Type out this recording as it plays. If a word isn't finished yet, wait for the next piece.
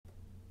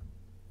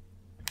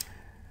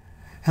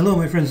Hello,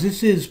 my friends.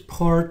 This is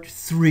part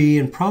 3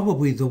 and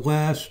probably the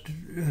last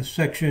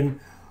section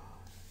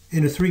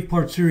in a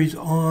 3-part series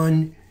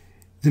on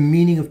the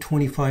meaning of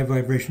 25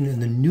 vibration and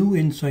the new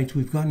insights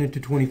we've gotten into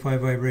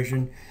 25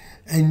 vibration.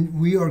 And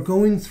we are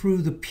going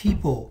through the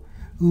people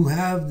who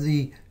have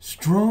the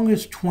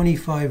strongest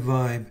 25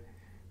 vibe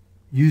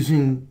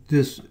using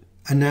this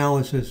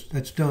analysis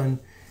that's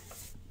done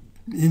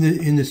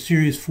in the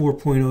Series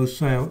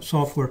 4.0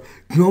 software,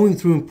 going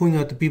through and pulling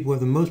out the people who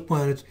have the most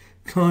planets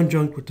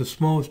conjunct with the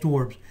smallest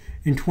orbs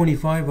in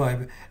 25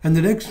 vibe. And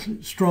the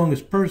next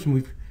strongest person,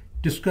 we've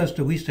discussed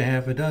at least a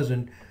half a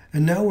dozen,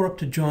 and now we're up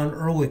to John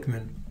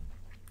Ehrlichman.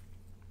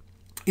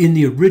 In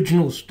the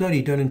original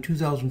study done in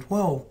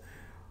 2012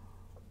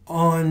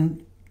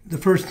 on the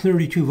first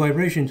 32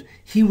 vibrations,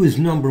 he was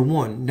number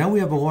 1. Now we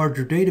have a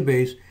larger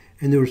database,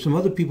 and there were some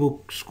other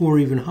people score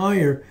even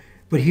higher,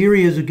 but here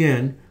he is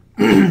again,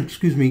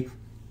 excuse me,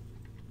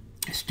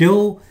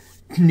 still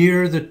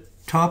near the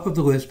top of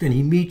the list, and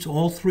he meets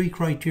all 3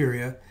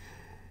 criteria.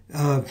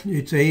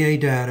 It's AA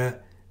data.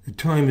 The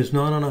time is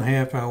not on a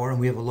half hour, and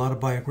we have a lot of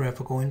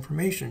biographical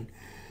information.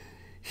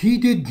 He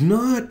did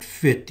not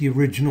fit the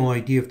original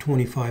idea of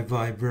 25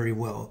 vibe very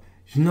well.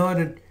 He's not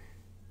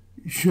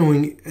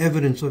showing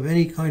evidence of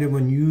any kind of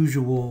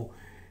unusual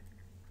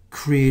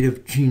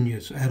creative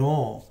genius at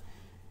all.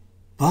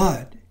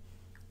 But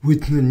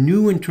with the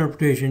new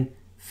interpretation,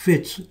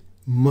 fits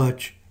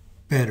much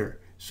better.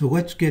 So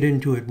let's get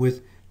into it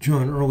with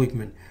John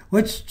Ehrlichman.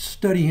 Let's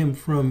study him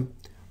from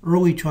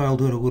early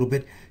childhood a little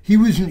bit. He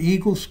was an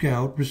Eagle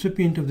Scout,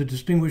 recipient of the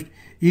Distinguished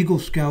Eagle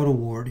Scout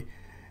Award.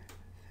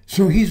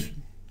 So he's,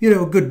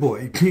 a good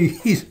boy.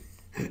 It's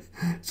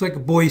like a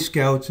Boy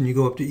Scouts, and you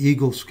go up to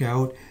Eagle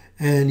Scout,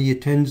 and he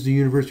attends the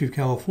University of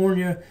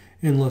California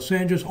in Los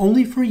Angeles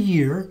only for a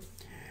year.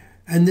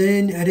 And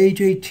then at age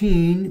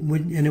 18,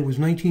 and it was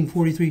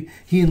 1943,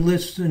 he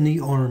enlists in the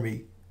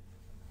Army.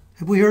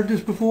 Have we heard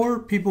this before?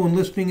 People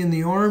enlisting in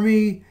the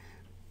Army.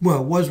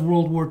 Well, it was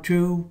World War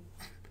II.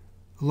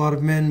 A lot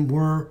of men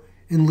were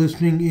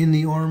enlisting in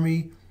the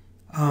Army,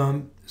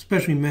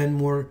 especially men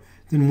more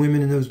than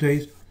women in those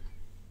days.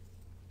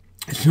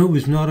 So it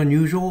was not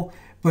unusual.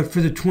 But for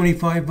the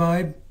 25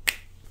 vibe,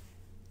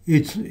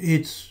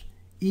 it's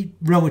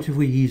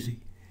relatively easy.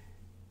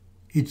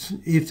 It's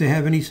if they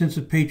have any sense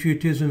of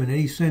patriotism and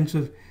any sense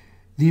of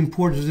the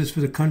importance of this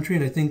for the country,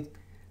 and I think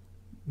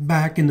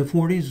back in the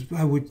 40s,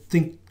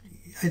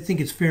 I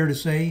think it's fair to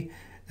say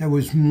that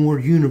was more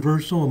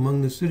universal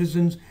among the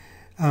citizens.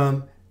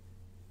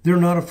 They're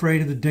not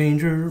afraid of the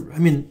danger. I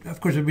mean,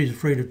 of course, everybody's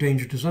afraid of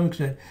danger to some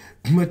extent,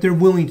 but they're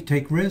willing to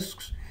take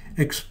risks,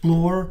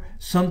 explore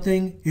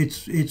something.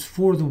 It's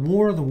for the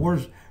war. The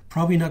war's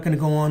probably not going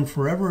to go on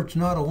forever. It's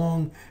not a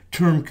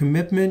long-term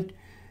commitment.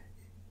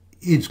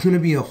 It's going to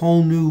be a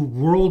whole new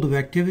world of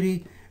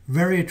activity,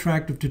 very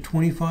attractive to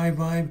 25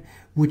 vibe,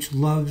 which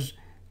loves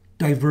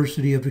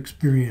diversity of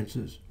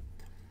experiences.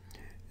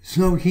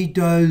 So he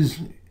does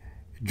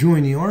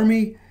join the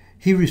Army.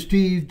 He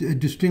received a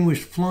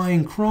Distinguished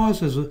Flying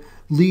Cross as a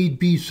lead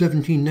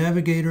B-17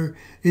 navigator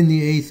in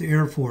the 8th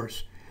Air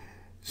Force.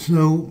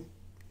 So,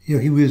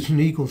 he was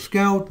an Eagle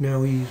Scout.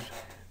 Now he's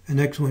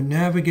an excellent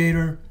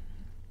navigator.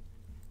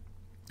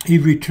 He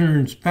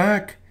returns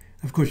back.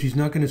 Of course, he's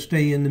not going to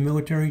stay in the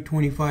military.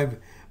 25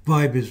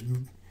 vibe is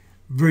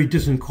very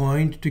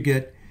disinclined to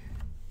get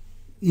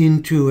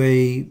into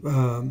a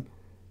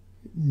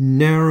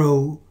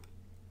narrow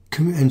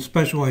and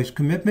specialized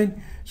commitment.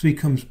 So he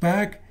comes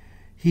back.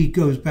 He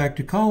goes back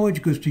to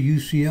college, goes to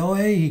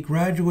UCLA. He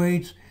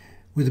graduates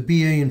with a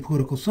BA in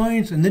political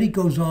science, and then he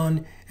goes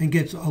on and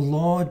gets a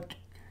law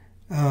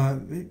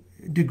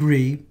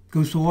degree,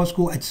 goes to law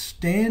school at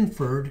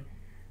Stanford,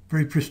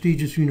 very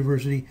prestigious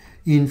university,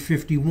 in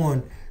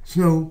 51.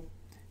 So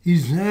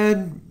he's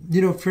had,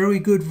 fairly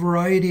good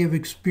variety of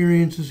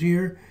experiences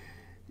here.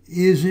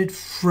 Is it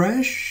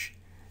fresh?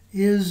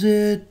 Is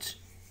it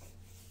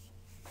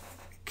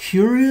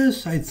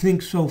curious? I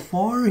think so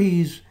far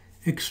he's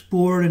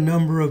explored a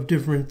number of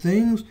different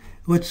things.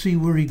 Let's see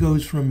where he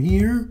goes from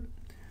here.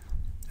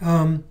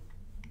 One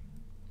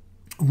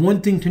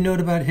thing to note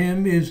about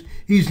him is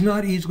he's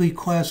not easily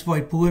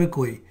classified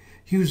politically.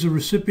 He was a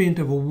recipient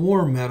of a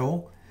war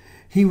medal.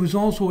 He was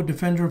also a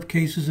defender of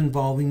cases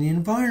involving the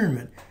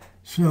environment.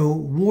 So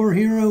war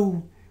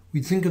hero,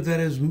 we think of that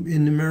as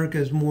in America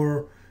as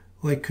more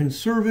like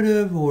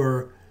conservative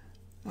or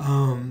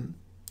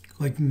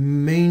like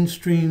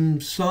mainstream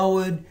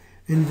solid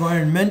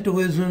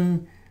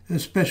environmentalism,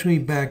 especially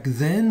back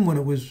then when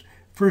it was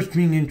first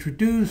being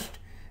introduced,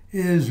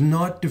 is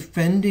not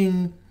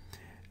defending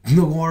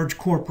the large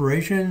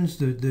corporations,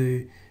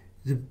 the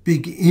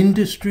big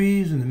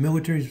industries, and the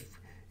military's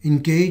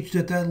engaged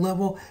at that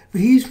level.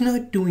 But he's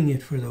not doing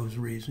it for those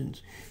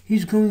reasons.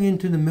 He's going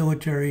into the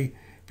military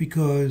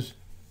because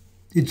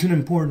it's an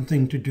important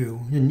thing to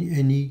do,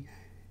 and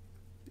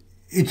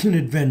it's an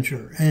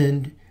adventure,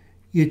 and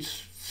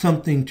it's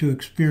something to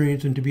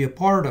experience and to be a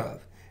part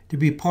of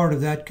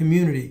that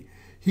community.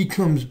 He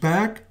comes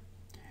back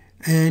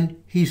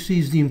and he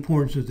sees the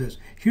importance of this.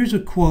 Here's a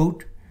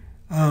quote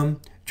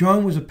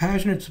John was a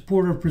passionate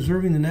supporter of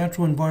preserving the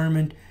natural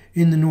environment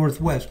in the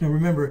Northwest. Now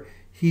remember,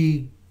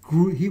 I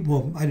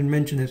didn't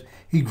mention this,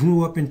 he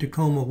grew up in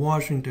Tacoma,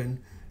 Washington,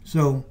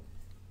 so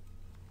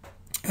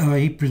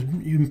he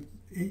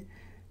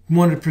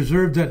wanted to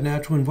preserve that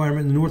natural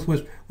environment in the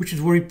Northwest, which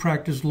is where he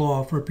practiced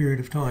law for a period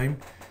of time,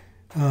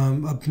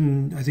 up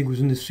in, I think it was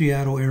in the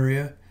Seattle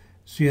area,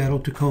 Seattle,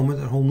 Tacoma,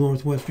 that whole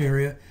Northwest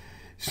area.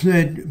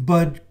 Said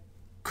Bud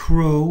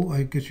Crow,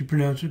 I guess you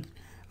pronounce it,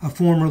 a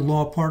former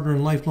law partner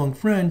and lifelong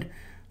friend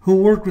who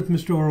worked with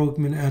Mr.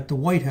 Ehrlichman at the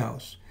White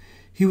House.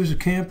 He was a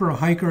camper, a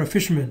hiker, a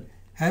fisherman.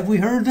 Have we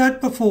heard that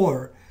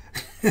before?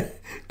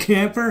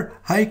 Camper,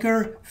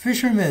 hiker,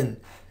 fisherman.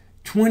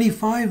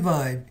 25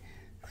 vibe.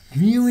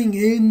 Viewing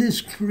in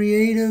this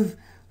creative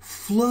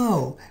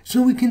flow.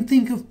 So we can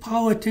think of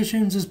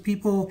politicians as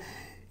people,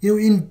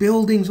 in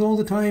buildings all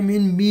the time,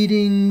 in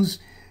meetings,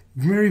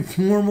 very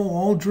formal,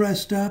 all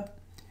dressed up.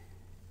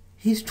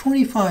 He's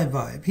 25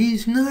 vibe.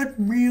 He's not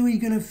really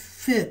going to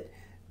fit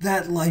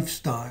that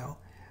lifestyle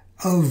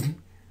of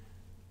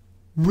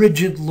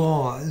rigid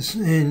laws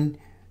and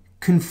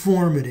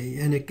conformity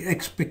and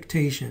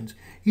expectations.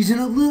 He's in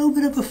a little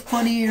bit of a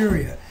funny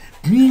area.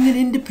 Being an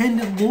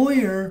independent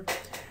lawyer,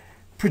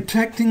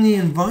 protecting the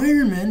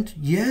environment,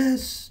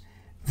 yes,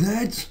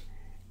 that's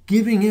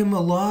giving him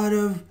a lot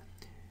of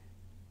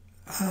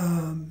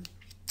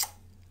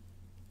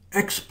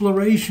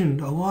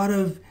exploration, a lot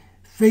of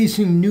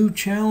facing new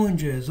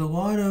challenges, a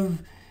lot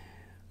of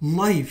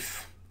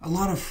life, a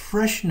lot of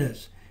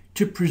freshness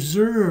to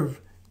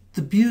preserve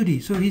the beauty.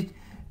 So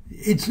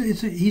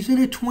he's in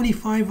a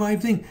 25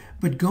 vibe thing,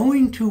 but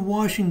going to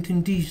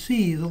Washington,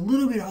 D.C. is a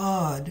little bit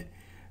odd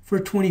for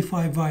a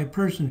 25 vibe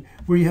person,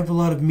 where you have a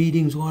lot of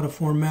meetings, a lot of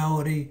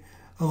formality,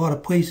 a lot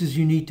of places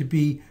you need to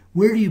be.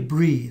 Where do you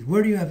breathe?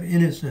 Where do you have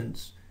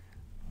innocence?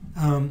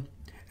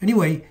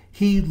 Anyway,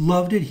 he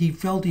loved it. He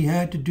felt he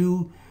had to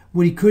do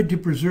what he could to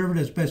preserve it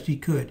as best he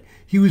could.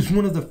 He was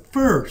one of the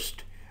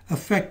first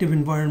effective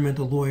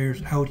environmental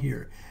lawyers out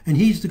here. And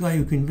he's the guy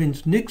who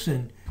convinced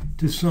Nixon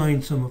to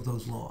sign some of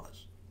those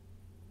laws.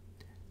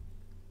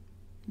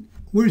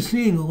 We're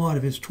seeing a lot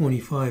of his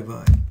 25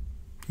 vibe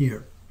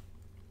here.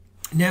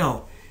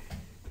 Now,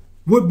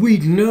 what we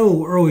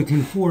know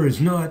Ehrlichman for is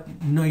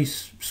not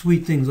nice,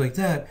 sweet things like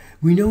that.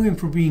 We know him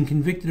for being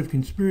convicted of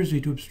conspiracy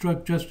to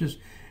obstruct justice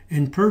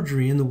and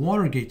perjury in the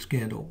Watergate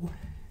scandal.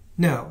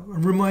 Now, a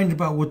reminder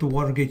about what the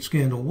Watergate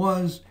scandal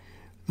was.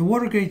 The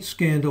Watergate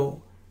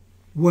scandal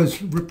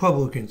was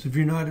Republicans. If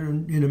you're not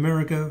in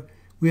America,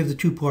 we have the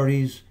two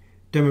parties,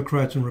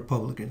 Democrats and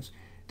Republicans.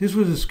 This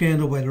was a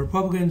scandal by the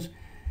Republicans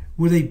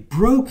where they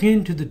broke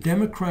into the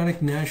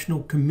Democratic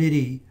National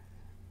Committee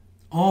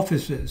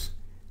offices.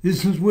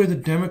 This is where the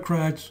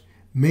Democrats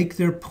make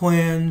their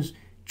plans,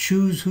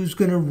 choose who's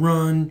going to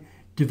run,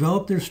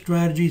 develop their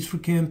strategies for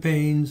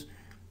campaigns,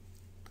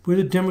 where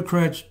the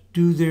Democrats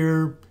do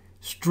their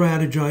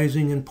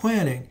strategizing and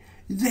planning.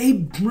 They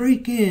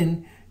break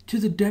in to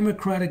the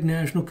Democratic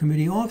National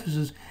Committee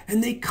offices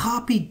and they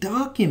copy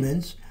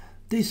documents.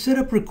 They set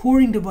up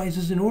recording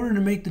devices in order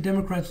to make the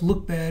Democrats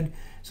look bad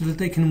so that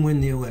they can win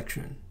the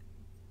election.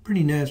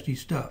 Pretty nasty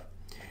stuff.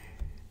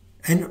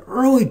 And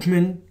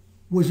Ehrlichman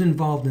was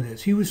involved in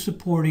this. He was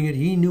supporting it.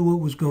 He knew what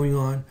was going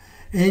on.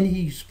 And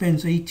he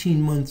spends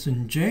 18 months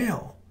in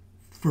jail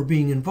for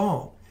being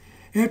involved.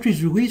 After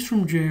he's released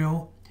from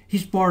jail,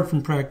 he's barred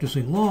from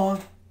practicing law.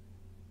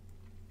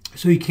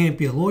 So he can't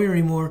be a lawyer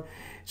anymore.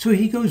 So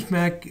he goes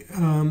back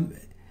and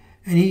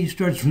he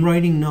starts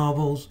writing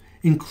novels,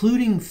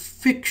 including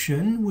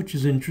fiction, which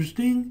is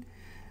interesting.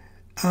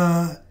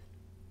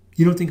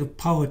 You don't think of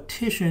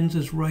politicians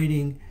as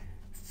writing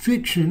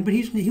fiction, but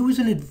he was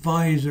an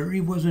advisor. He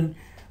wasn't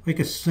like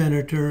a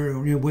senator,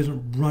 or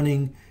wasn't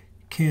running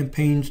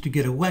campaigns to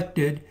get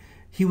elected.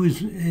 He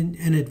was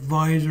an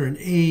advisor, an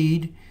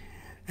aide,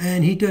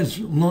 and he does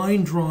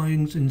line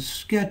drawings and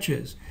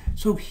sketches.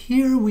 So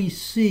here we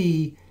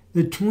see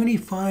the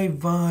 25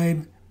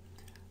 vibe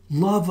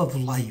love of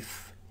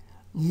life,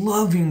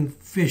 loving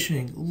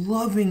fishing,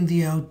 loving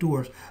the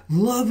outdoors,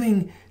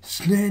 loving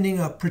standing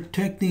up,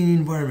 protecting the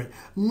environment,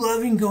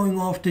 loving going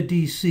off to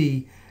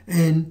D.C.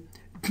 and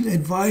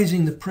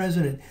advising the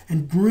president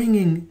and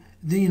bringing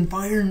the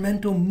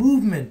environmental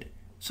movement,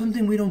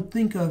 something we don't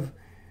think of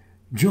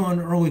John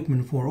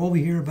Ehrlichman for. All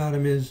we hear about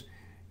him is,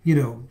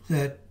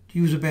 that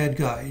he was a bad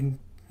guy and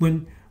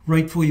when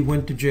rightfully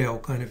went to jail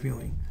kind of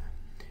feeling.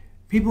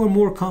 People are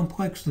more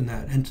complex than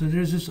that. And so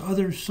there's this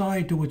other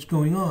side to what's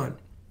going on.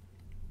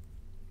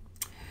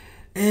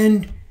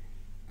 And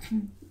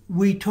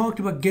we talked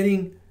about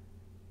getting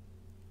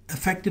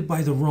affected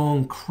by the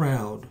wrong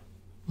crowd.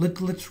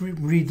 Let's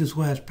read this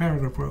last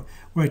paragraph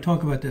where I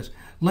talk about this.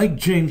 Like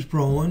James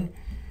Brolin,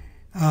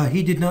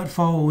 he did not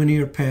follow a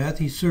linear path.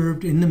 He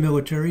served in the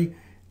military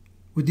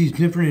with these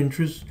different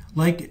interests,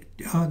 like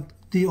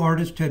the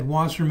artist Ted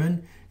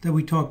Wasserman that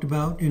we talked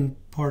about in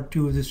part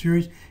 2 of the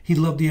series. He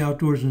loved the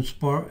outdoors and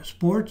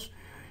sports.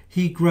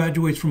 He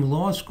graduates from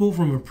law school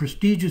from a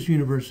prestigious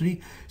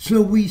university.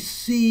 So we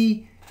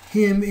see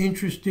him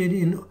interested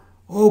in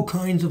all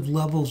kinds of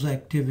levels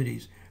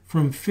activities,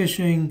 from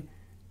fishing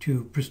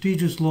to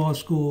prestigious law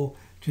school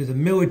to the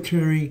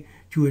military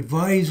to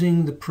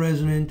advising the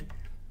president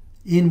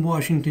in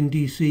Washington,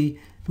 D.C.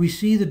 We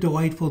see the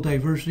delightful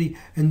diversity,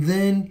 and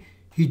then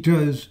he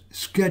does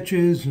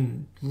sketches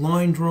and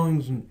line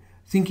drawings, and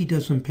I think he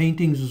does some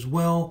paintings as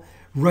well,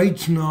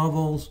 writes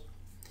novels.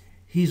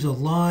 He's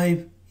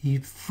alive,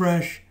 he's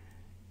fresh,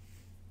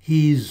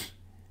 he's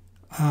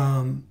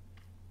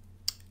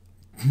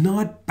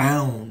not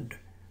bound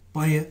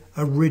by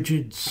a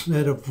rigid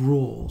set of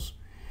rules.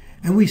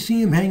 And we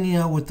see him hanging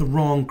out with the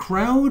wrong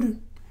crowd,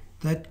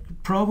 that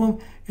problem,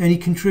 and he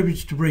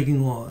contributes to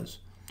breaking laws.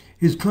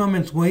 His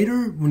comments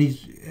later, when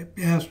he's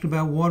asked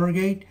about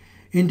Watergate,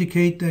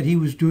 indicate that he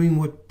was doing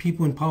what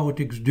people in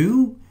politics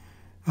do.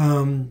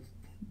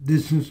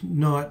 This is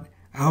not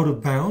out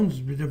of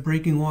bounds. They're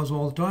breaking laws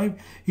all the time.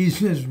 He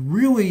says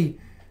really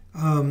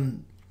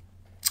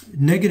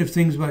negative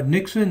things about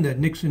Nixon, that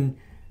Nixon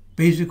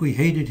basically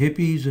hated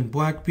hippies and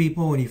black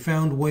people, and he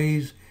found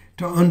ways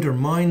to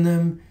undermine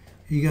them.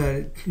 He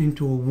got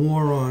into a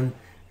war on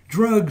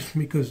drugs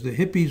because the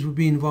hippies would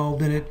be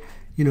involved in it,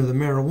 the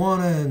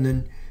marijuana, and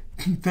then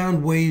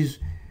found ways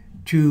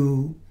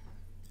to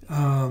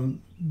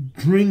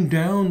bring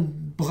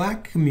down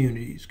black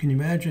communities. Can you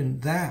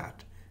imagine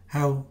that?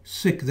 How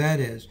sick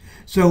that is.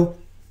 So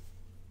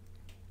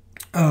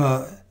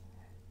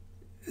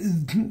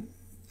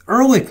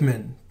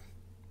Ehrlichman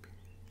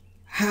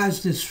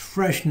has this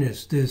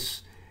freshness,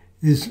 this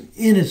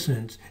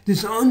innocence,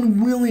 this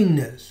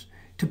unwillingness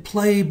to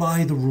play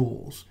by the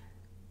rules.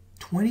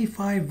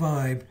 25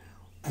 Vibe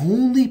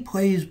only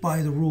plays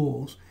by the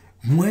rules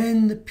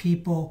when the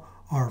people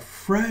are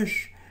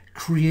fresh,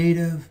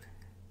 creative,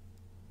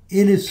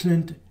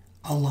 innocent,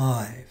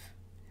 alive.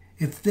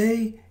 If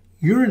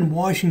you're in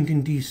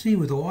Washington, D.C.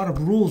 with a lot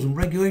of rules and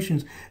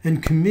regulations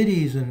and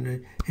committees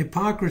and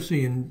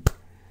hypocrisy, and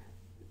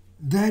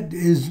that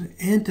is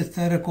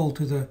antithetical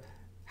to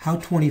how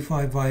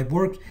 25 Vibe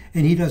works,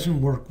 and he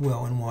doesn't work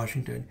well in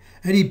Washington.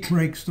 And he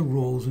breaks the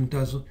rules and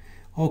does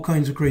all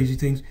kinds of crazy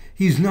things.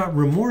 He's not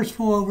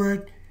remorseful over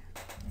it.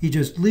 He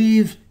just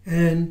leaves,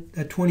 and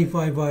that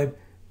 25 Vibe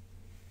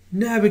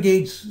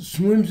navigates,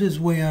 swims his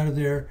way out of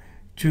there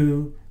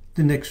to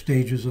the next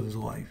stages of his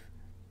life.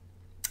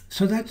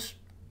 So that's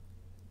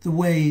the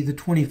way the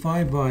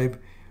 25 Vibe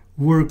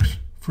works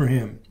for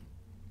him.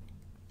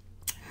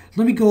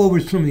 Let me go over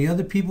some of the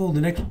other people.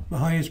 The next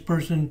highest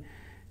person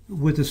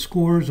with the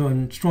scores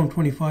on Strong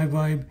 25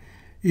 Vibe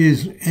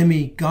is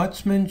Emmy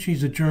Gottsman.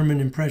 She's a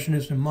German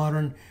impressionist and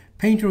modern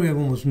painter. We have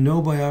almost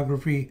no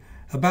biography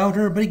about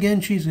her, but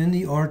again, she's in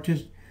the art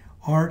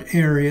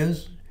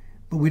areas,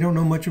 but we don't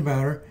know much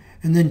about her.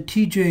 And then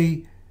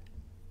TJ,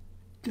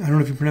 I don't know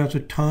if you pronounce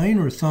it Tyne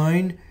or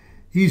Thine.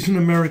 He's an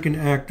American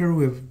actor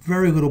with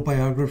very little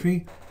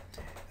biography.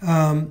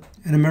 An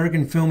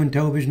American film and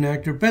television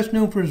actor, best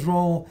known for his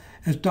role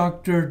as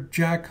Dr.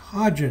 Jack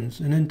Hodgins,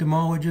 an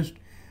entomologist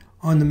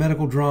on the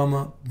medical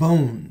drama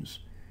Bones.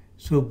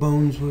 So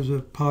Bones was a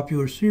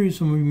popular series.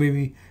 Some of you may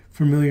be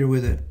familiar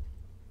with it.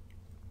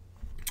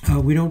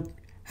 We don't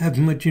have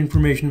much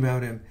information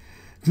about him.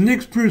 The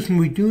next person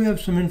we do have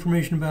some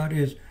information about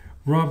is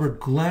Robert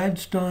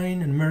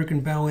Gladstein, an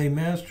American ballet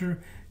master,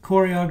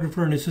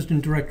 choreographer, and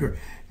assistant director.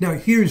 Now,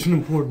 here's an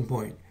important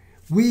point.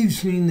 We've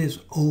seen this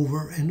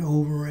over and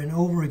over and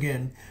over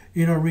again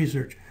in our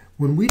research.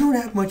 When we don't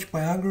have much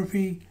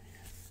biography,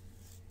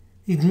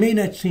 it may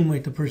not seem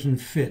like the person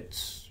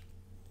fits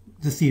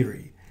the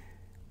theory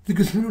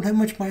because we don't have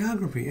much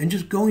biography. And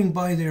just going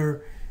by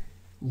their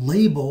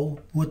label,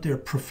 what their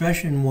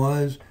profession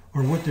was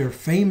or what they're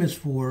famous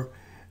for,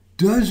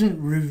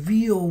 doesn't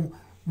reveal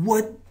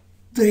what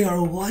they are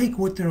like,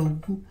 what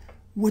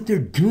they're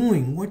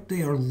doing, what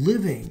they are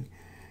living.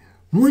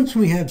 Once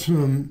we have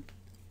some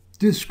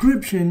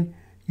description,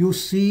 you'll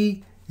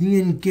see the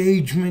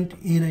engagement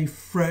in a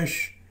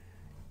fresh,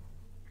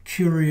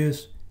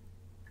 curious,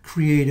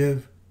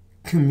 creative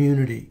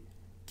community.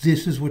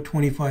 This is what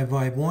 25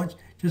 Vibe wants.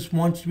 Just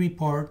wants to be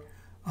part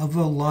of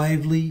a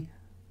lively,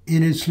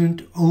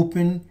 innocent,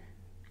 open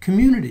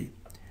community.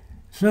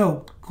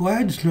 So,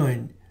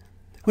 Gladstein,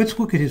 let's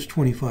look at his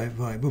 25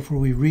 Vibe before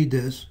we read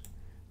this.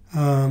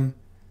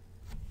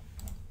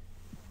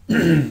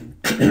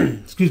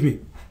 Excuse me.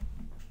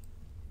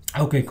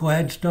 Okay,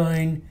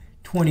 Gladstein,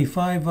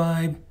 25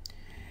 Vibe.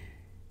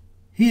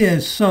 He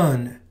has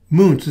Sun,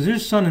 Moon. So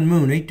there's Sun and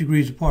Moon, 8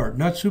 degrees apart.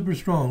 Not super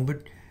strong,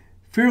 but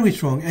fairly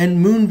strong.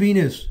 And Moon,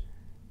 Venus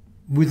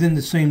within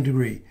the same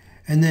degree.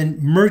 And then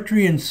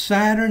Mercury and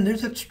Saturn.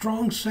 There's that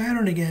strong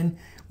Saturn again.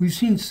 We've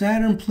seen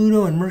Saturn,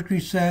 Pluto, and Mercury,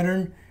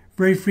 Saturn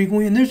very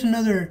frequently. And there's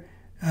another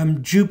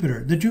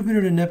Jupiter. The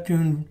Jupiter to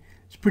Neptune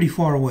is pretty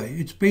far away.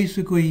 It's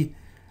basically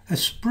a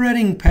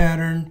spreading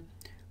pattern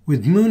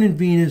with Moon and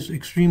Venus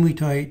extremely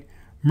tight,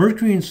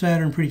 Mercury and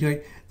Saturn pretty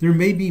tight. There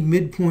may be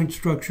midpoint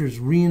structures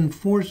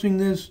reinforcing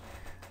this.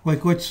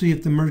 Like, let's see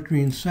if the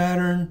Mercury and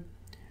Saturn.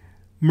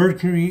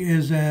 Mercury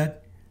is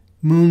at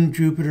Moon,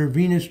 Jupiter,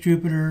 Venus,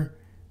 Jupiter.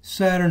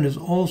 Saturn is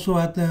also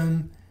at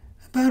them.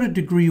 About a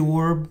degree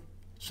orb,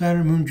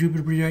 Saturn, Moon,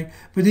 Jupiter, project.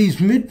 But these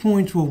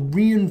midpoints will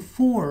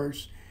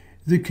reinforce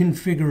the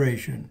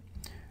configuration.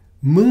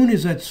 Moon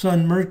is at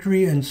Sun,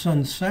 Mercury, and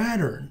Sun,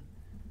 Saturn,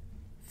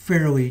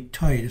 fairly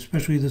tight,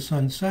 especially the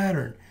Sun,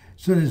 Saturn.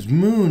 So this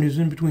Moon is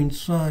in between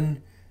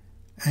Sun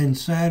and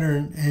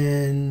Saturn,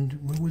 and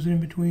what was it in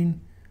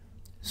between?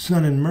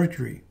 Sun and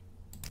Mercury.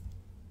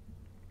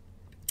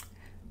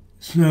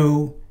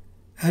 So,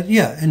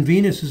 yeah, and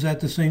Venus is at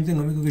the same thing.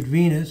 Let me look at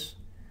Venus.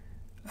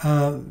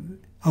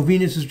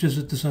 Venus is just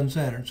at the Sun,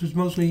 Saturn. So it's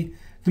mostly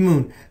the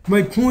Moon.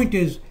 My point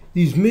is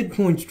these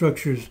midpoint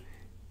structures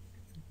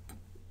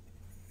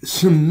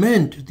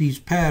cement these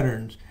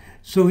patterns.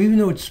 So even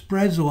though it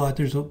spreads a lot,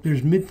 there's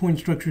midpoint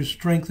structures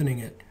strengthening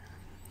it.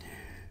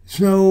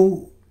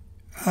 So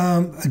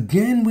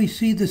again, we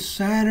see the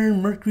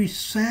Saturn, Mercury,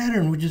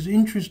 Saturn, which is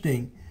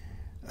interesting,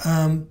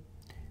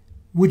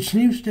 which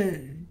seems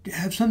to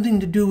have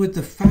something to do with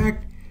the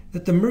fact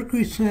that the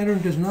Mercury,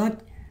 Saturn does not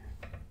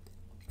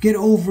get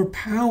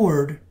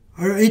overpowered,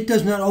 or it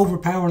does not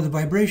overpower the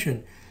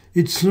vibration.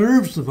 It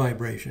serves the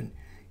vibration.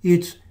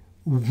 It's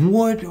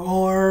what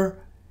are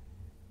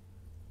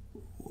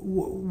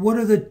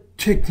the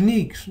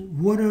techniques?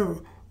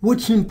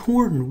 What's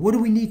important? What do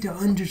we need to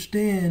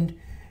understand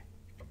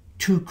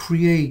to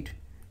create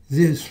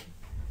this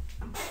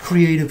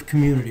creative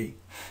community?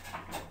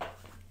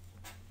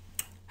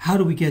 How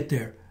do we get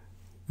there?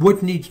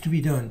 What needs to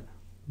be done?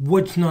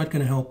 What's not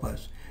going to help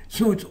us?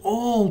 So it's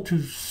all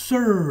to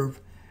serve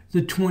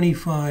the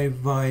 25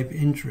 vibe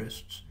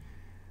interests.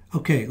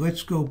 Okay,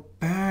 let's go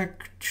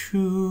back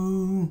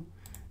to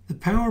the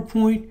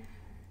PowerPoint.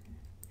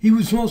 He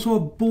was also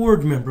a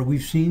board member.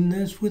 We've seen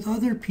this with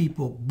other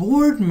people.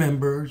 Board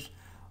members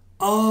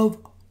of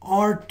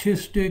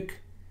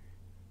artistic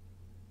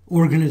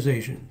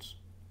organizations.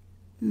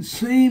 The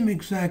same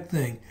exact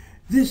thing.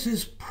 This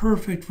is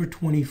perfect for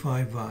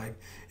 25 vibe.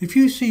 If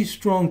you see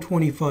strong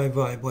 25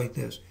 vibe like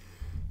this,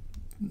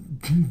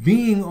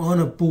 being on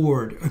a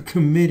board, a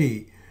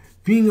committee,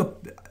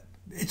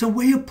 it's a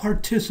way of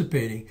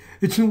participating.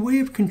 It's a way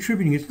of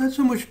contributing. It's not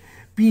so much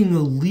being a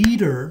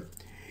leader.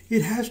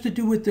 It has to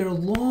do with their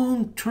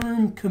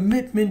long-term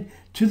commitment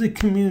to the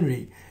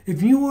community.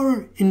 If you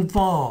are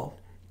involved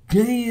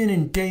day in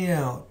and day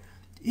out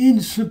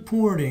in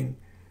supporting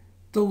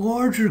the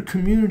larger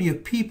community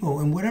of people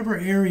in whatever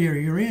area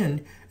you're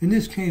in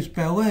this case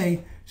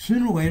ballet,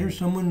 sooner or later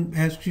someone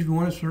asks you if you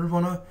want to serve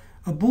on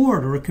a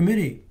board or a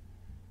committee.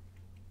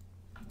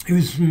 He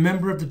was a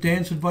member of the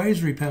dance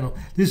advisory panel.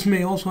 This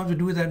may also have to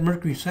do with that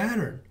Mercury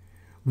Saturn.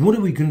 What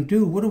are we going to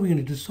do? What are we going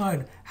to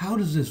decide? How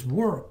does this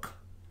work?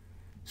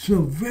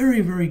 So very,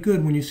 very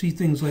good when you see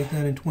things like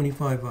that in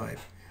 25 vibe.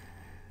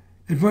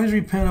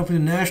 Advisory panel for the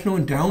National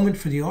Endowment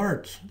for the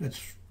Arts.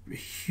 That's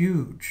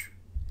huge.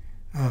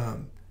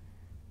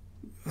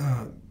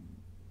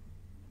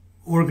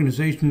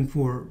 Organization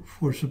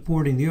for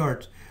supporting the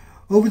arts.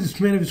 Over the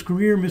span of his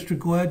career, Mr.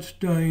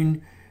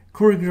 Gladstein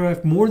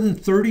choreographed more than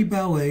 30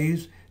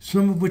 ballets,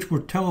 some of which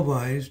were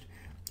televised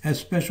as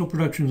special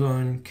productions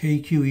on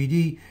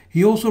KQED.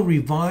 He also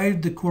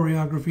revived the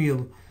choreography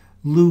of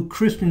Lou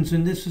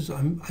Christensen.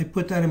 I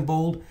put that in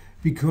bold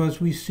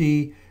because we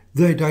see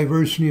the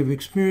diversity of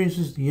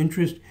experiences, the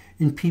interest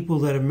in people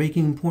that are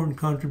making important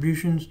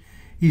contributions.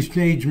 He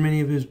staged many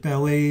of his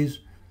ballets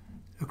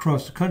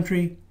across the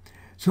country.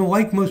 So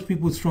like most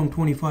people with strong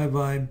 25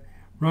 vibe,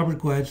 Robert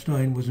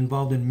Gladstein was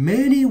involved in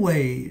many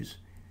ways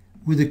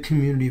with a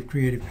community of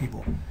creative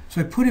people.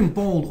 So I put in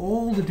bold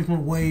all the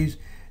different ways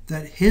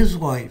that his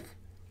life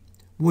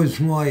was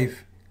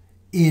life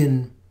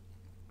in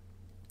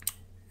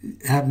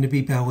happened to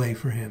be ballet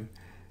for him.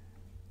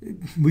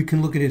 We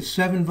can look at his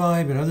 7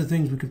 vibe and other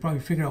things. We could probably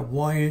figure out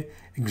why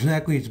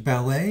exactly it's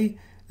ballet.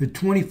 The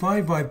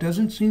 25 vibe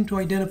doesn't seem to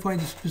identify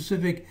the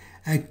specific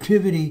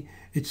activity.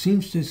 It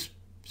seems to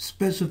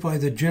specify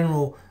the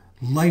general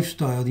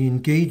lifestyle, the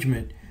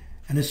engagement,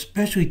 and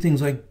especially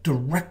things like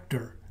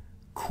director,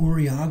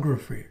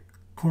 choreographer.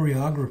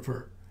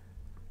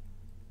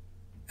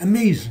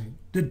 Amazing.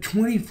 The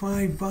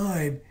 25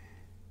 vibe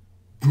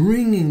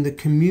bringing the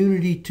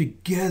community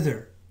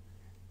together,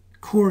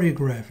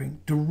 choreographing,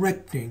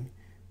 directing,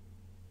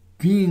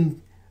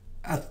 being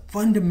a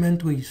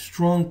fundamentally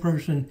strong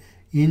person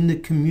in the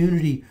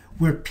community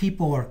where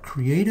people are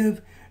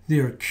creative,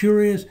 they're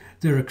curious,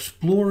 they're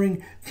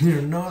exploring,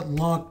 they're not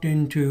locked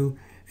into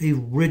a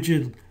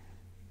rigid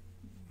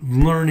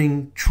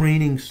learning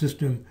training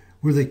system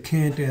where they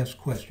can't ask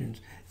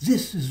questions.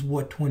 This is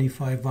what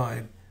 25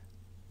 vibe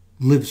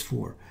lives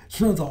for.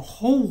 So the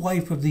whole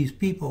life of these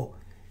people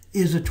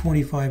is a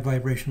 25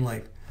 vibration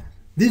life.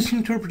 This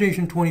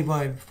interpretation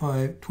 25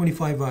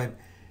 vibe,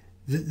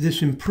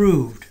 this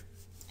improved,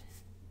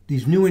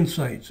 these new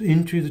insights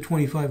into the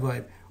 25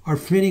 vibe are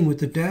fitting with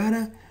the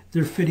data,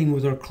 they're fitting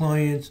with our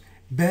clients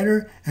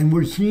better, and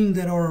we're seeing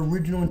that our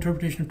original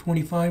interpretation of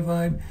 25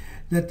 vibe,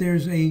 that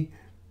there's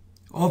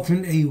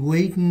often a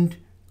latent,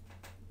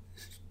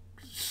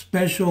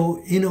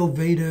 special,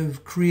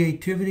 innovative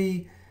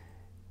creativity.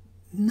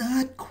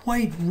 Not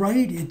quite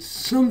right. It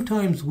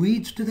sometimes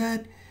leads to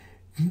that,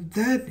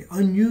 That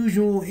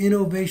unusual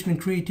innovation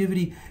and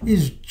creativity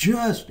is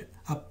just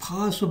a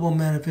possible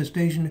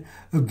manifestation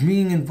of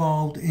being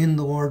involved in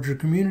the larger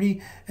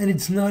community, and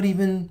it's not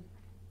even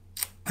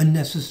a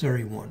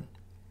necessary one,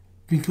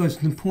 because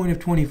the point of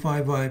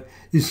 25 vibe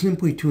is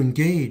simply to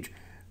engage.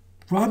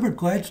 Robert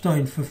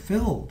Gladstein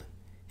fulfilled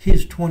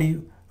his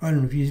I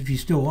don't know if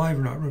he's still alive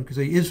or not, because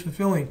he is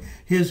fulfilling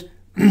his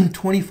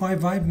 25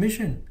 vibe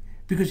mission,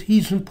 because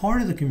he's a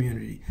part of the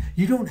community.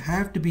 You don't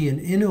have to be an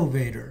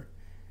innovator.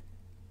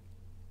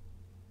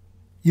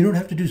 You don't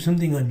have to do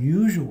something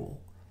unusual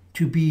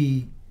to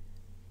be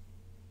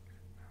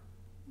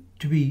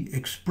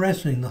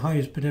expressing the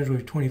highest potential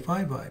of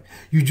 25 vibe.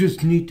 You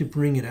just need to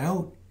bring it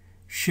out,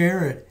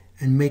 share it,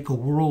 and make a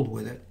world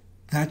with it.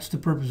 That's the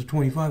purpose of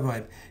 25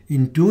 vibe.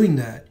 In doing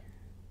that,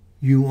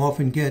 you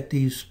often get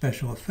these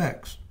special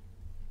effects.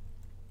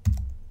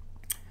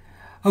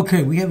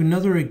 Okay, we have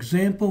another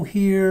example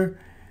here.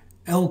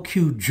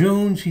 LQ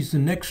Jones, he's the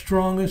next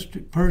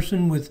strongest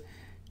person with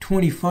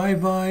 25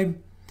 vibe.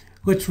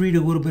 Let's read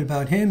a little bit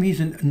about him.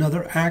 He's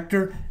another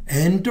actor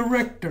and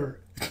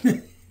director.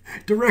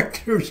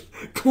 Directors,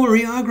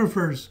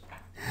 choreographers,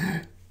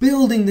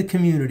 building the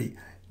community.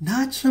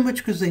 Not so much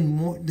because they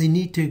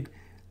need to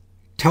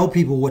tell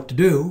people what to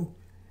do,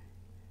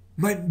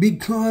 but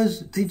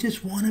because they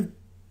just want to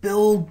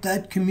build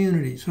that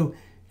community. So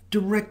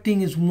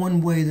directing is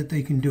one way that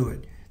they can do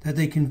it, that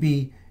they can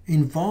be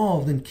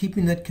involved in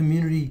keeping that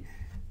community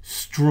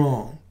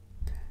strong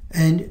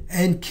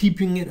and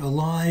keeping it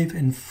alive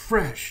and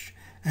fresh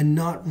and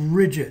not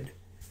rigid,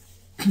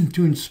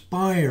 to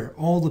inspire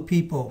all the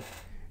people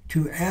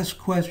to ask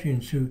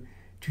questions, to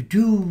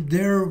do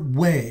their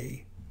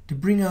way, to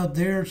bring out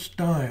their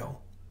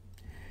style.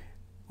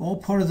 All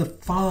part of the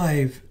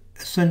 5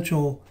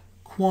 essential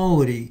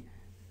quality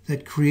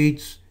that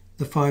creates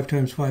the 5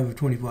 times 5 of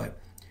 25.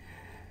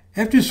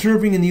 After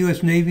serving in the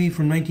U.S. Navy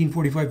from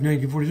 1945 to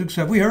 1946,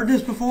 have we heard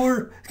this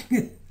before?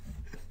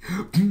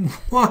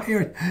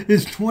 Why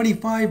is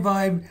 25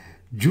 vibe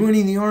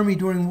joining the Army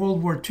during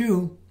World War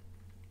II?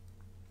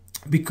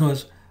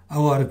 Because a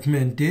lot of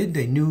men did.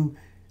 They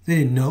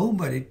didn't know,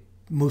 but it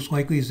most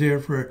likely is there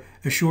for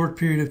a short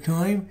period of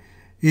time.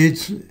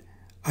 It's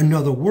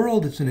another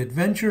world. It's an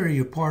adventure.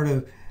 You're part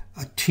of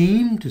a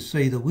team, to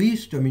say the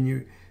least. I mean,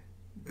 you're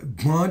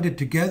bonded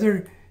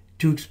together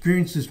to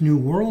experience this new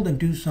world and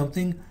do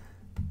something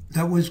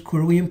that was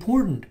clearly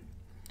important.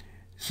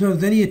 So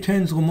then he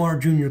attends Lamar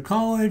Junior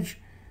College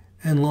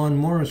and Lon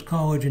Morris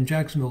College in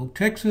Jacksonville,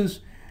 Texas,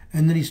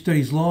 and then he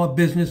studies law,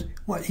 business.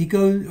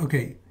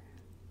 Okay.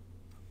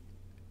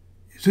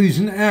 So he's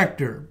an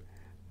actor,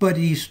 but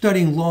he's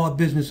studying law,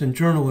 business, and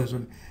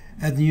journalism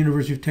at the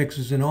University of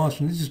Texas in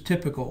Austin. This is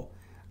typical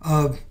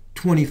of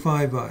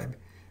 25 vibe.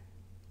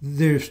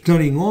 They're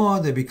studying law,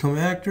 they become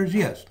actors,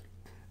 yes.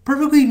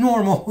 Perfectly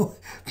normal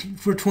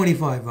for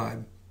 25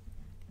 vibe.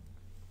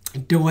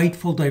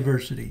 Delightful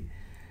diversity.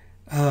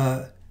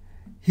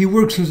 He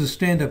works as a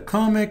stand-up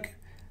comic,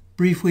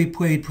 briefly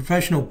played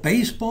professional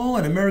baseball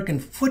and American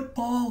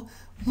football.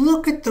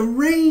 Look at the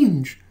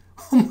range.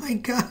 Oh my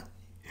God.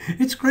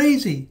 It's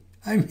crazy.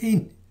 I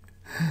mean,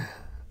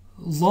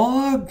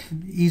 law,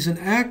 he's an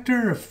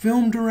actor, a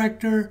film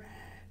director,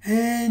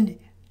 and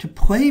to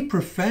play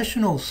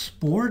professional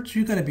sports,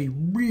 you got to be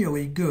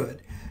really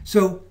good.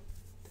 So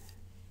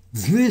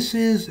this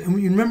is,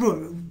 and you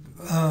remember,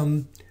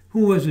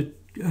 who was it?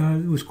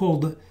 It was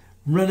called the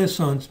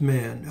Renaissance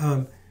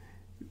Man.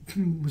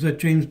 Was that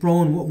James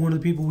Brolin, one of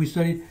the people we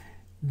studied?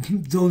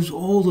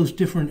 All those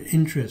different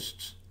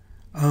interests.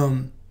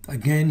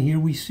 Again, here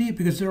we see it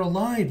because they're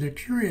alive, they're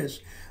curious.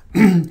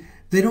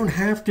 They don't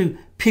have to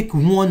pick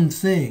one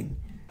thing.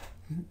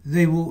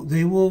 They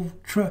will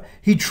try.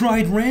 He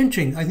tried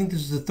ranching. I think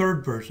this is the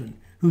third person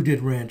who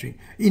did ranching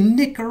in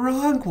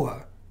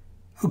Nicaragua.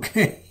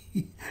 Okay,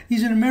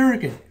 he's an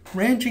American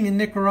ranching in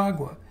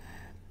Nicaragua.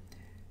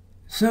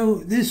 So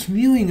this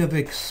viewing of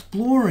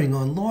exploring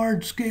on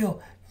large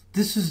scale,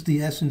 this is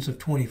the essence of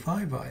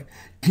 25 vibe.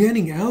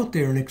 Getting out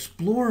there and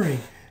exploring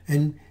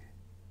and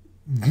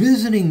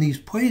visiting these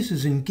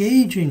places,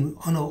 engaging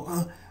on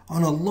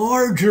a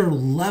larger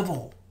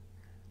level.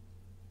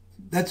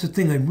 That's the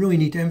thing I really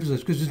need to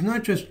emphasize, because it's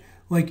not just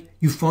like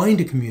you find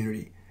a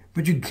community,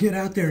 but you get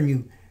out there and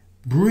you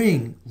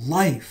bring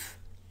life,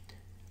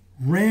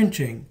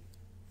 ranching,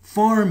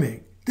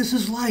 farming. This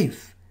is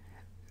life.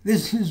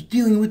 This is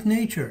dealing with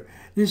nature.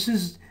 This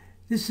is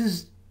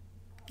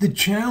the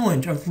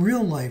challenge of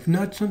real life,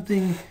 not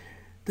something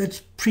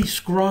that's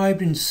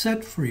prescribed and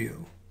set for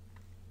you.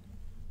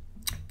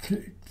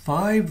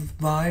 5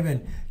 vibe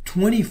and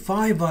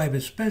 25 vibe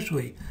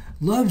especially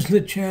loves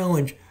the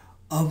challenge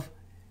of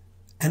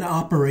an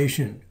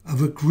operation,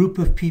 of a group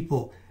of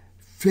people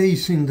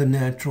facing the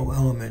natural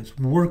elements,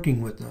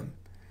 working with them.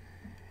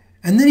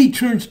 And then he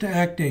turns to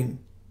acting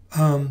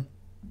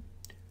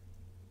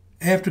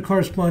after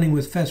corresponding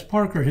with Fess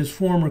Parker, his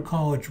former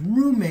college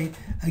roommate.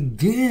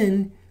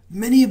 Again,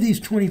 many of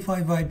these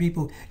 25 vibe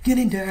people get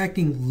into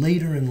acting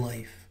later in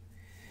life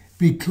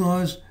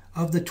because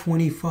of the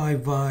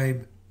 25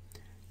 vibe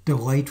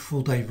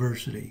delightful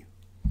diversity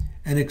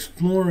and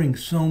exploring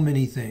so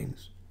many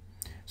things.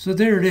 So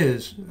there it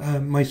is,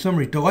 my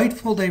summary.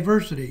 Delightful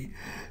diversity,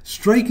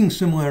 striking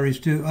similarities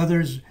to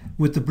others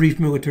with the brief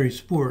military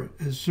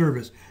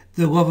service,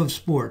 the love of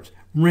sports,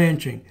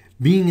 ranching,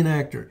 being an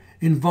actor,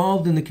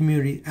 involved in the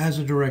community as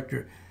a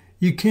director.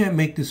 You can't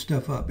make this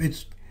stuff up.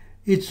 It's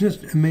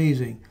just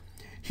amazing.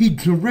 He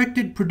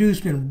directed,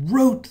 produced, and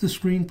wrote the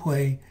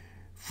screenplay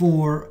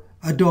for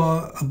A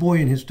Boy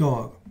and His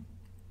Dog.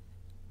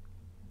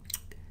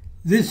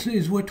 This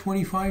is what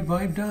 25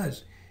 Vibe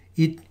does.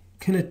 It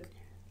can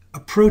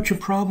approach a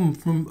problem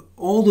from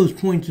all those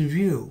points of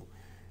view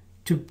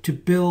to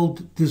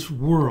build this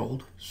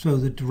world. So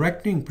the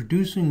directing,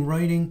 producing,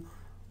 writing,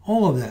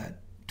 all of that.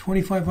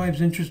 25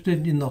 Vibe's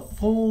interested in the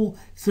whole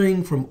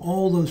thing from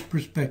all those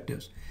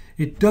perspectives.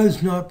 It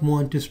does not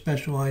want to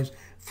specialize,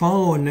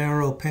 follow a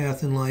narrow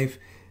path in life,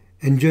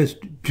 and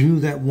just do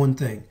that one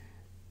thing.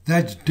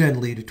 That's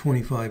deadly to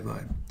 25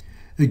 Vibe.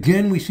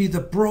 Again, we see the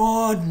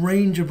broad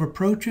range of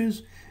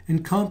approaches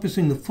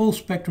encompassing the full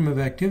spectrum of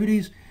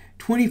activities.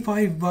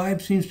 25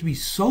 Vibe seems to be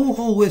so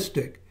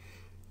holistic,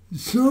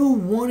 so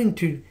wanting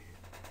to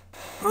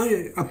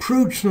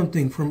approach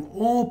something from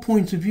all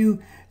points of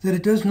view that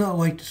it does not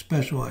like to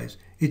specialize.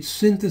 It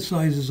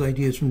synthesizes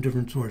ideas from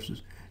different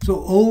sources.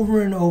 So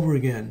over and over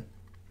again,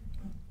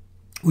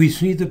 we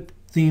see the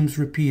themes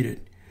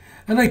repeated.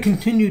 And I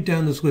continued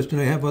down this list,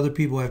 and I have other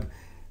people. I have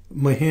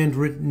my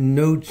handwritten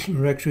notes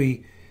are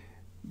actually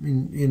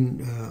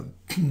in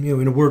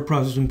a word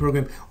processing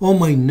program. All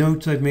my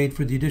notes I've made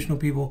for the additional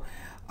people.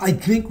 I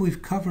think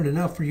we've covered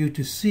enough for you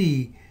to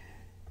see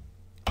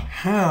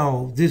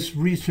how this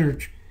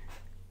research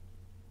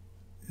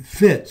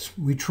fits.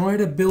 We try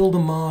to build a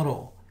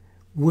model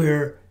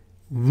where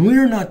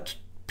we're not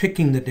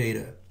picking the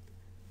data.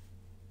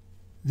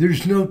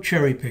 There's no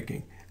cherry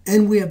picking.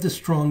 And we have the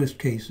strongest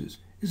cases.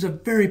 It's a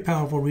very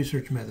powerful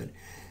research method.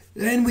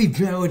 And we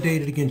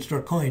validate it against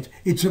our clients.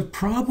 It's a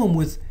problem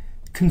with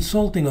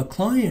consulting a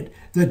client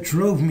that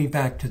drove me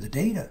back to the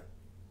data.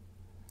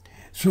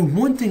 So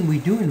one thing we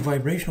do in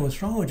vibrational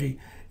astrology,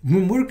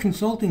 when we're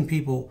consulting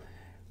people,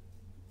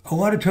 a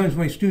lot of times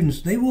my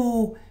students, they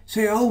will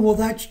say, oh, well,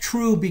 that's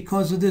true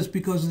because of this,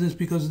 because of this,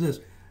 because of this.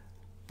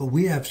 But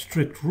we have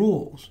strict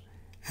rules.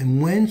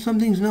 And when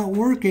something's not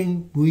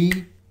working,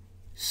 we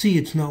see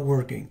it's not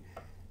working.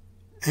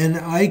 And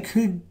I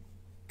could,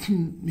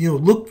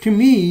 look to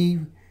me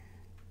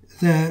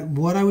that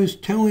what I was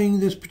telling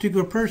this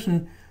particular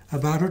person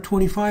about her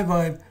 25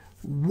 Vibe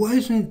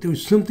there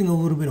was something a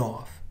little bit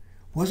off.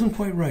 Wasn't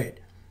quite right.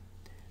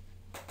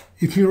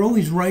 If you're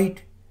always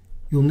right,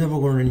 you'll never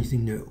learn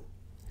anything new.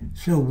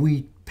 So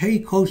we pay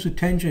close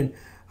attention.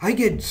 I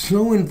get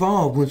so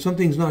involved when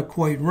something's not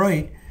quite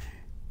right.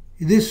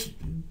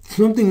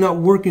 Something not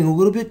working a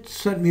little bit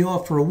set me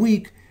off for a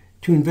week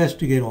to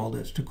investigate all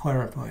this, to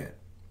clarify it.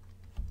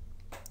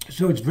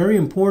 So it's very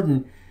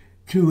important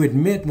to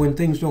admit when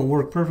things don't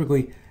work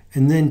perfectly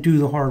and then do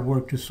the hard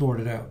work to sort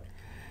it out.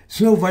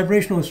 So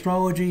vibrational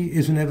astrology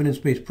is an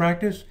evidence-based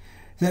practice.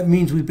 That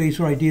means we base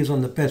our ideas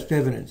on the best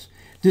evidence.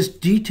 This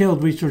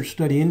detailed research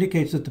study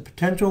indicates that the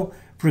potential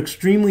for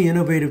extremely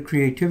innovative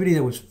creativity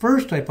that was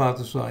first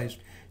hypothesized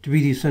to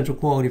be the essential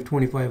quality of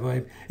 25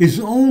 Vibe is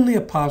only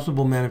a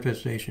possible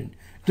manifestation.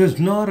 Does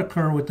not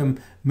occur with the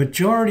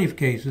majority of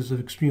cases of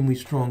extremely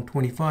strong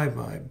 25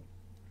 Vibe.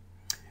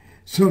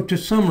 So to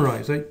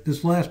summarize,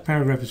 this last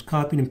paragraph is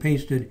copied and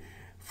pasted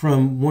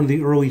from one of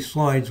the early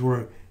slides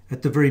where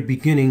at the very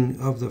beginning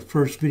of the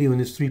first video in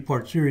this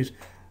three-part series,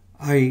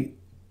 I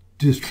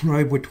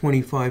describe what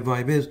 25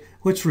 Vibe is.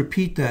 Let's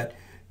repeat that.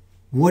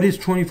 What is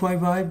 25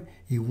 Vibe?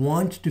 He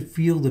wants to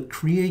feel the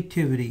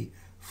creativity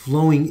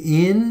flowing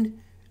in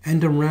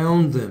and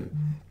around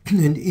them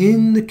and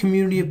in the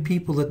community of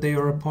people that they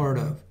are a part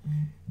of.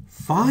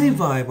 5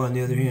 Vibe, on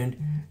the other hand,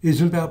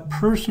 is about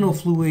personal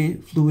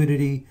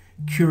fluidity,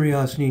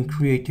 curiosity, and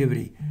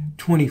creativity.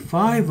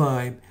 25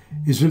 Vibe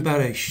is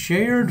about a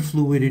shared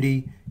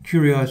fluidity,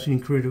 curiosity,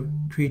 and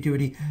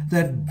creativity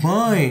that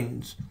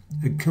binds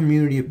a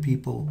community of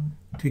people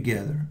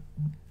together.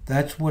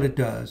 That's what it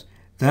does.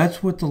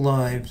 That's what the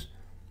lives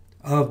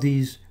of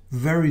these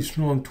very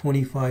strong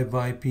 25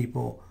 Vibe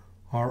people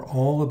are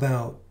all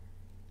about.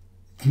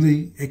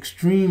 The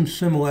extreme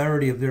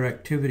similarity of their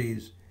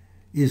activities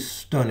is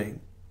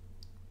stunning.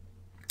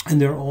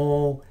 And they're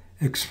all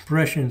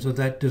expressions of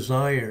that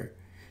desire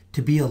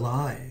to be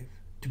alive,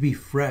 to be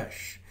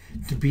fresh,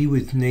 to be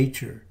with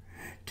nature,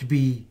 to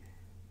be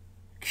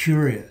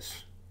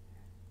curious,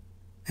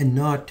 and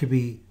not to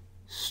be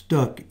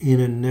stuck in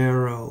a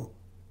narrow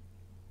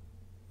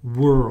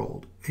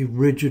world, a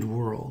rigid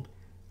world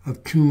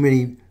of too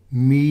many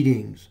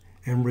meetings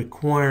and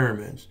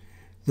requirements.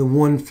 The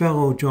one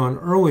fellow, John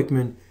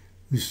Ehrlichman,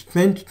 who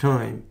spent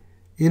time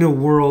in a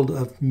world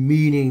of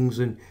meetings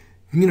and,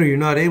 you're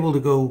not able to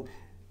go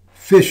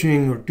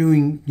fishing or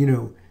doing,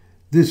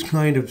 this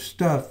kind of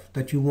stuff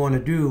that you want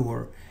to do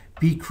or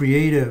be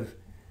creative,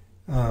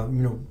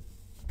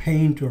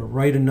 paint or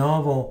write a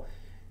novel.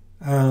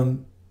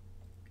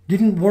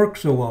 didn't work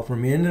so well for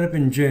him. He ended up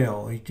in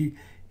jail.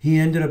 He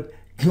ended up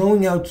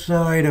going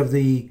outside of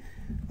the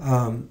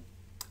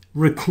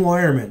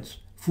requirements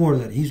for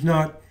that. He's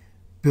not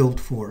built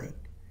for it.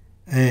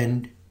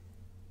 And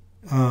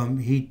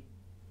he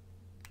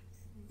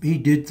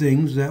did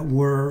things that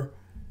were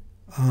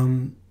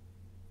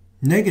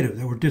negative,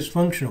 that were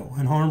dysfunctional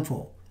and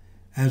harmful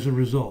as a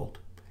result.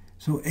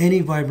 So any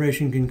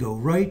vibration can go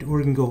right or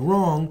it can go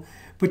wrong,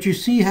 but you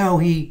see how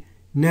he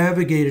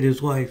navigated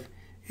his life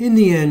in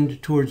the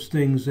end towards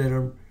things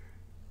that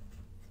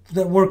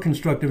were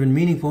constructive and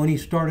meaningful. And he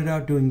started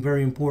out doing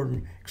very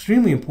important,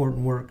 extremely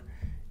important work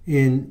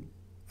in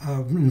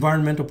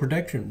environmental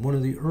protection, one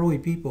of the early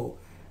people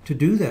to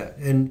do that.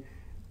 And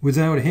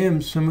without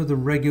him, some of the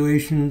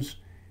regulations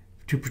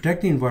to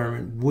protect the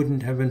environment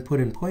wouldn't have been put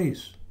in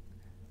place.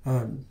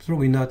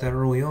 Certainly not that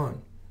early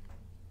on.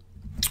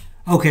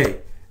 Okay,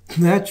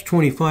 that's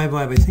 25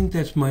 vibe. I think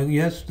that's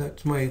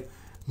my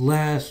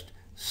last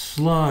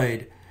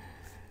slide.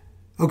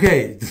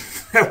 Okay,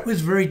 that was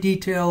very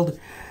detailed.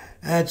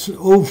 That's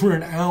over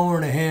an hour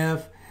and a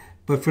half.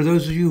 But for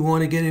those of you who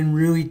want to get in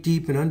really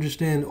deep and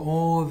understand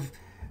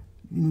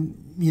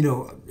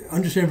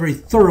understand very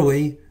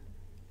thoroughly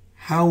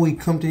how we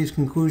come to these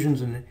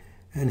conclusions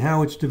and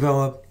how it's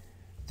developed,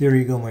 there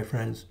you go, my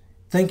friends.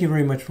 Thank you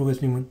very much for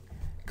listening.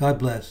 God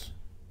bless.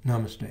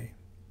 Namaste.